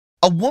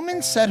A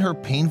woman said her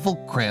painful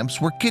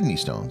cramps were kidney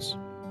stones,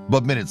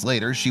 but minutes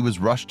later she was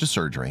rushed to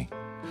surgery.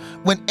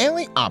 When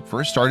Allie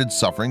Opfer started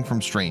suffering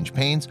from strange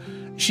pains,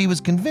 she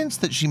was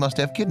convinced that she must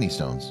have kidney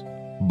stones.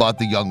 But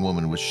the young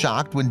woman was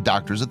shocked when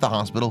doctors at the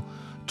hospital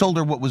told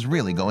her what was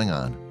really going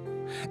on.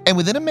 And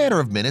within a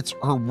matter of minutes,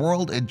 her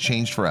world had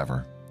changed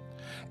forever.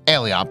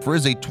 Allie Opfer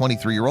is a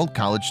 23-year-old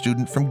college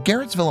student from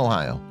Garrettsville,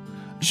 Ohio.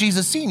 She's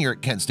a senior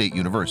at Kent State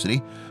University,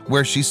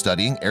 where she's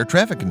studying air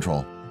traffic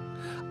control.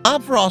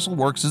 Opfer also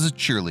works as a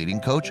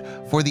cheerleading coach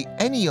for the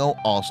NEO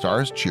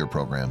All-Stars cheer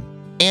program.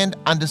 And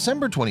on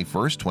December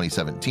 21st,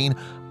 2017,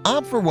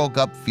 Opfer woke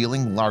up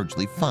feeling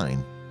largely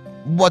fine.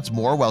 What's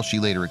more, while she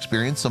later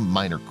experienced some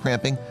minor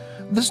cramping,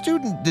 the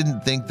student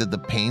didn't think that the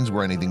pains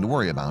were anything to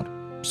worry about,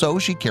 so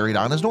she carried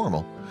on as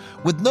normal,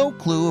 with no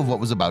clue of what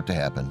was about to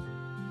happen.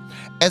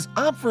 As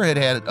Opfer had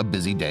had a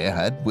busy day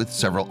ahead with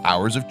several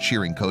hours of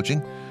cheering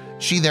coaching,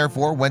 she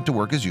therefore went to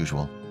work as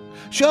usual.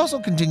 She also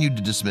continued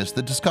to dismiss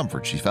the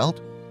discomfort she felt,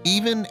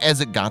 even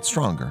as it got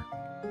stronger.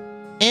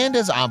 And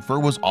as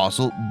Opfer was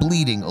also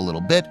bleeding a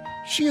little bit,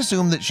 she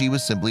assumed that she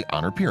was simply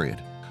on her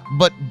period.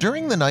 But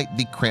during the night,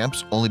 the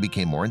cramps only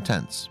became more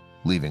intense,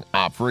 leaving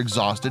Opfer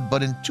exhausted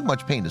but in too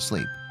much pain to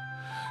sleep.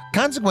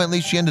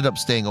 Consequently, she ended up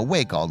staying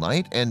awake all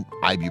night, and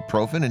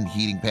ibuprofen and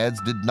heating pads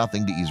did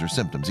nothing to ease her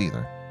symptoms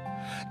either.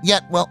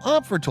 Yet, while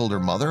Opfer told her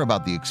mother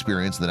about the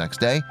experience the next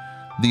day,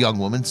 the young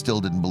woman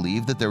still didn't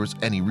believe that there was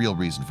any real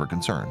reason for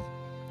concern.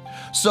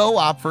 So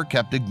Opfer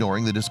kept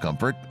ignoring the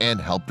discomfort and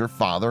helped her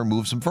father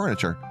move some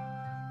furniture.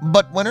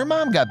 But when her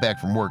mom got back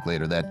from work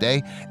later that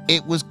day,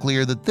 it was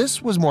clear that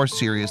this was more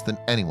serious than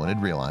anyone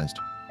had realized.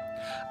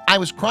 "I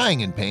was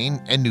crying in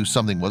pain and knew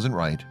something wasn't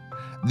right.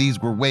 These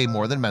were way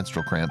more than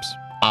menstrual cramps,"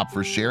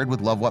 Opfer shared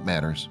with Love What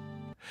Matters.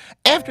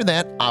 After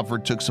that,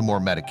 Opfer took some more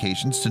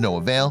medications to no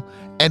avail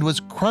and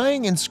was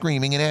crying and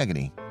screaming in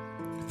agony.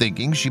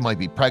 Thinking she might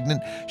be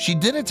pregnant, she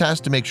did a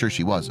test to make sure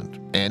she wasn't,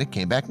 and it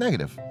came back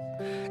negative.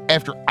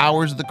 After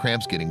hours of the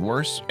cramps getting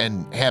worse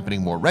and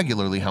happening more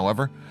regularly,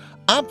 however,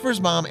 Opfer's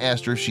mom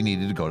asked her if she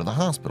needed to go to the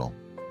hospital.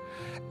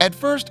 At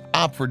first,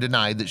 Opfer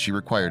denied that she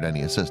required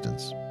any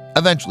assistance.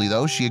 Eventually,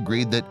 though, she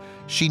agreed that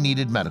she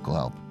needed medical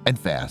help, and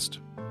fast.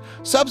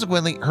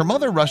 Subsequently, her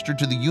mother rushed her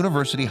to the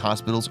University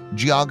Hospital's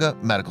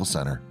Geauga Medical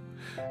Center.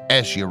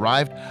 As she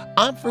arrived,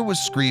 Opfer was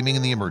screaming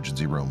in the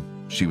emergency room.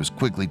 She was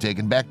quickly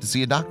taken back to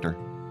see a doctor.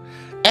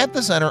 At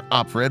the center,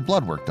 Opfer had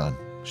blood work done.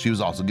 She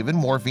was also given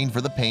morphine for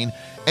the pain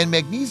and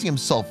magnesium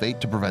sulfate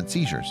to prevent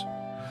seizures.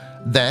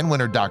 Then, when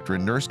her doctor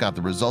and nurse got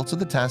the results of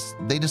the tests,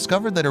 they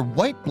discovered that her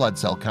white blood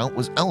cell count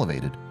was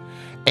elevated,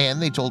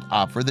 and they told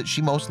Opfer that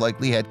she most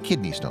likely had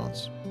kidney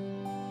stones.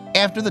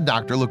 After the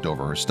doctor looked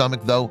over her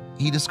stomach, though,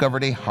 he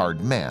discovered a hard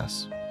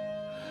mass.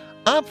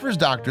 Opfer's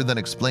doctor then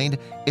explained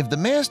if the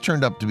mass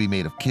turned up to be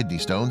made of kidney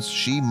stones,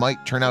 she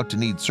might turn out to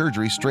need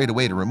surgery straight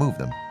away to remove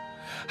them.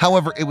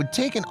 However, it would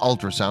take an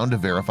ultrasound to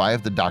verify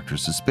if the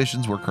doctor's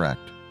suspicions were correct.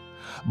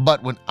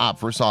 But when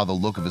Opfer saw the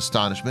look of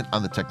astonishment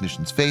on the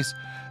technician's face,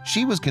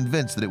 she was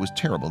convinced that it was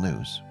terrible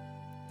news.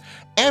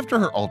 After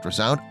her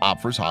ultrasound,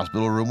 Opfer's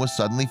hospital room was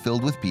suddenly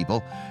filled with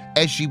people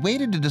as she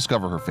waited to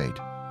discover her fate.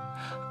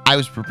 "I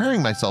was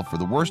preparing myself for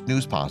the worst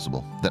news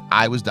possible, that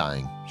I was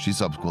dying," she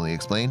subsequently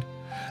explained.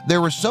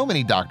 "There were so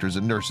many doctors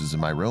and nurses in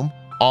my room,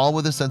 all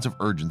with a sense of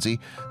urgency,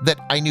 that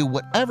I knew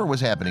whatever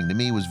was happening to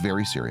me was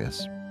very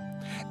serious."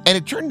 And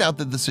it turned out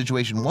that the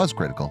situation was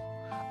critical,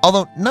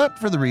 although not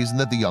for the reason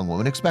that the young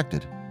woman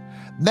expected.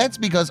 That's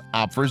because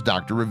Opfer's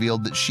doctor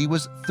revealed that she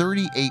was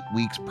 38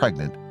 weeks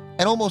pregnant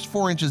and almost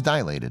 4 inches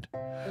dilated.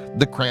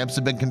 The cramps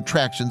had been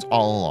contractions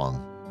all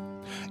along.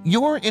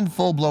 "You're in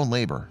full-blown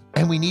labor,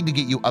 and we need to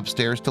get you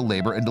upstairs to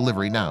labor and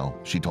delivery now,"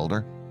 she told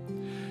her.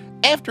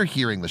 After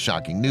hearing the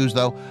shocking news,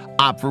 though,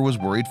 Opfer was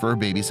worried for her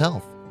baby's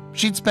health.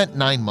 She'd spent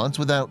 9 months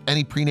without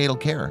any prenatal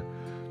care.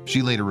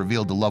 She later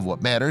revealed to Love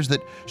What Matters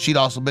that she'd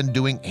also been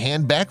doing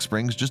hand back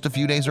springs just a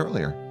few days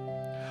earlier.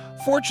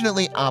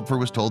 Fortunately, Opfer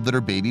was told that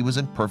her baby was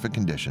in perfect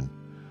condition,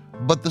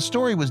 but the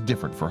story was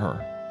different for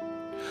her.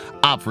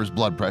 Opfer's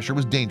blood pressure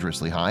was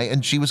dangerously high,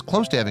 and she was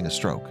close to having a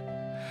stroke.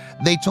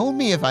 "They told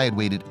me if I had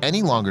waited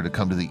any longer to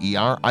come to the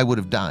ER, I would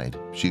have died,"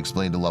 she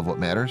explained to Love What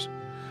Matters.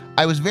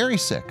 "I was very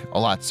sick, a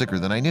lot sicker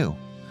than I knew.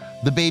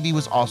 The baby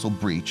was also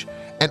breech,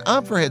 and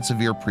Opfer had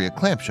severe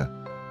preeclampsia,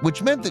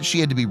 which meant that she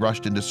had to be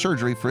rushed into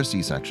surgery for a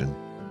C-section."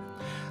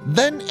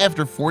 Then,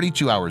 after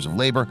 42 hours of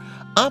labor,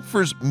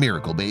 Opfer's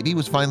miracle baby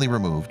was finally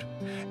removed,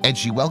 and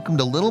she welcomed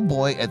a little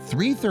boy at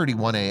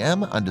 3:31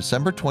 a.m. on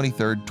December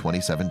 23,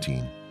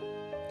 2017.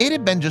 It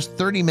had been just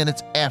 30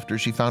 minutes after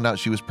she found out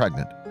she was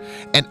pregnant,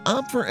 and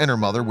Opfer and her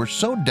mother were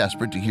so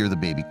desperate to hear the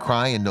baby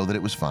cry and know that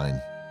it was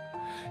fine.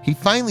 "He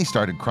finally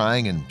started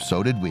crying, and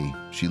so did we,"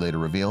 she later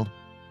revealed.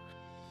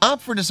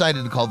 Opfer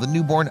decided to call the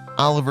newborn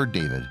Oliver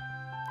David,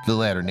 the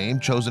latter name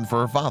chosen for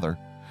her father.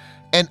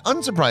 And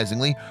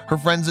unsurprisingly, her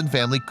friends and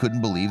family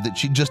couldn't believe that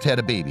she just had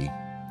a baby.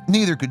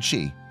 Neither could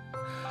she.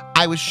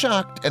 "I was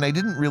shocked and I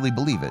didn't really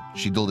believe it,"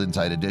 she told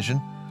Inside Edition.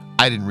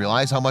 "I didn't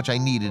realize how much I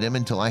needed him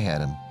until I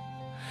had him."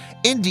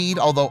 Indeed,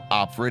 although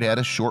Opfer had had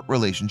a short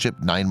relationship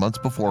 9 months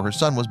before her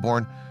son was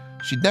born,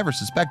 she'd never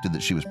suspected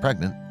that she was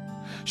pregnant.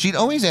 She'd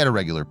always had a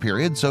regular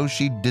period, so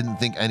she didn't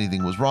think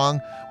anything was wrong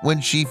when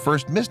she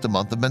first missed a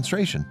month of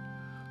menstruation.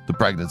 The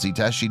pregnancy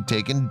test she'd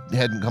taken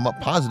hadn't come up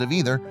positive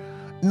either,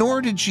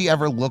 nor did she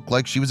ever look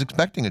like she was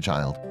expecting a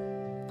child.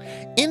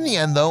 In the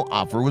end, though,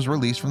 Opfer was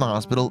released from the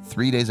hospital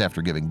 3 days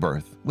after giving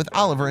birth, with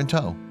Oliver in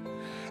tow.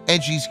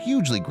 And she's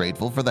hugely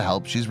grateful for the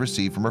help she's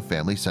received from her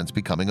family since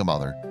becoming a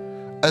mother,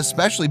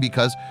 especially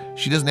because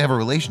she doesn't have a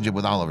relationship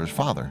with Oliver's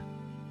father.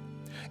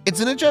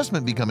 It's an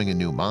adjustment becoming a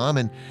new mom,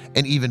 and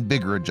an even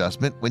bigger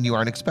adjustment when you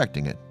aren't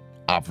expecting it,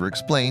 Opfer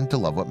explained to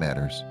Love What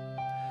Matters.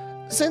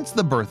 Since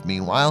the birth,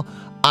 meanwhile,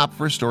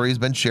 Opfer's story has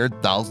been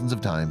shared thousands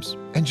of times,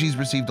 and she's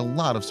received a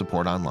lot of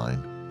support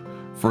online.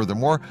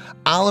 Furthermore,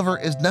 Oliver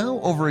is now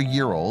over a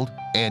year old,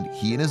 and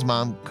he and his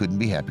mom couldn't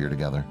be happier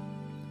together.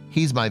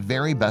 "He's my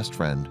very best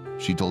friend,"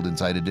 she told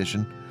Inside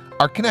Edition.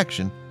 "Our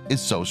connection is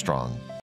so strong."